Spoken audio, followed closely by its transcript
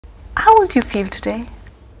How old do you feel today?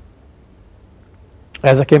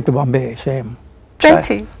 As I came to Bombay, shame.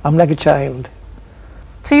 20? I'm like a child.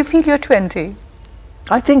 So you feel you're 20?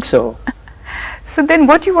 I think so. So then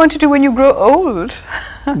what do you want to do when you grow old?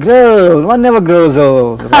 Grow. One never grows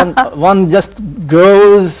old. One just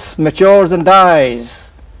grows, matures and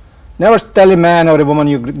dies. Never tell a man or a woman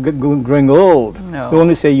you're growing old. No. You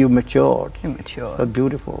only say you matured. You matured. That's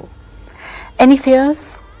beautiful. Any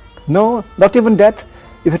fears? No, not even death.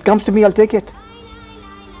 If it comes to me, I'll take it.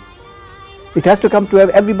 It has to come to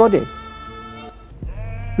everybody.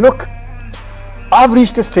 Look, I've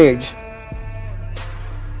reached a stage.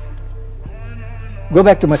 Go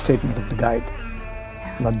back to my statement of the guide.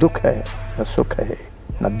 Na dukh hai, na sukh hai,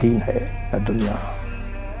 na deen hai, na dunya.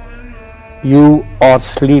 You are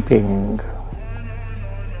sleeping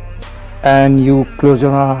and you close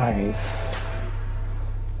your eyes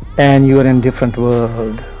and you are in a different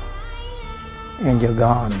world and you're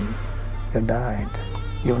gone, you died,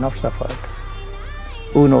 you've not suffered.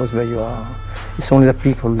 Who knows where you are? It's only the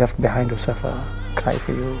people left behind who suffer, cry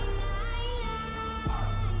for you.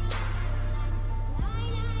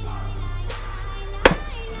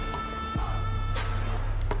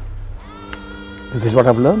 This is what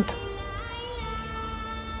I've learned.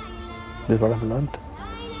 This is what I've learned.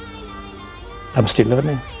 I'm still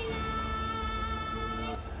learning.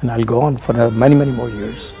 And I'll go on for many, many more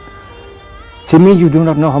years. To me, you do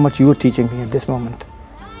not know how much you're teaching me at this moment.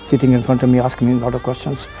 Sitting in front of me, asking me a lot of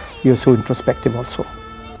questions. You're so introspective also.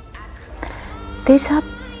 Desa,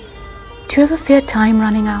 do you ever fear time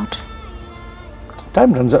running out?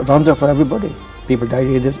 Time runs out for everybody. People die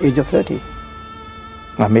at the age of 30.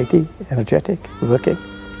 I'm 80, energetic, working.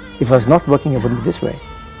 If I was not working, I wouldn't be this way.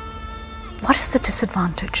 What is the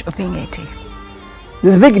disadvantage of being 80?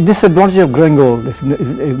 There's a big disadvantage of growing old if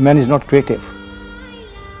man is not creative.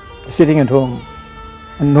 Sitting at home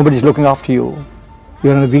and nobody's looking after you.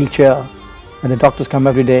 You're in a wheelchair and the doctors come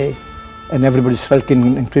every day and everybody's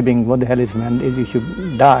sulking and cribbing, what the hell is man, he should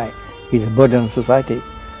die, he's a burden on society.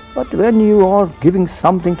 But when you are giving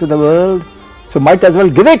something to the world, so might as well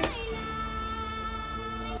give it.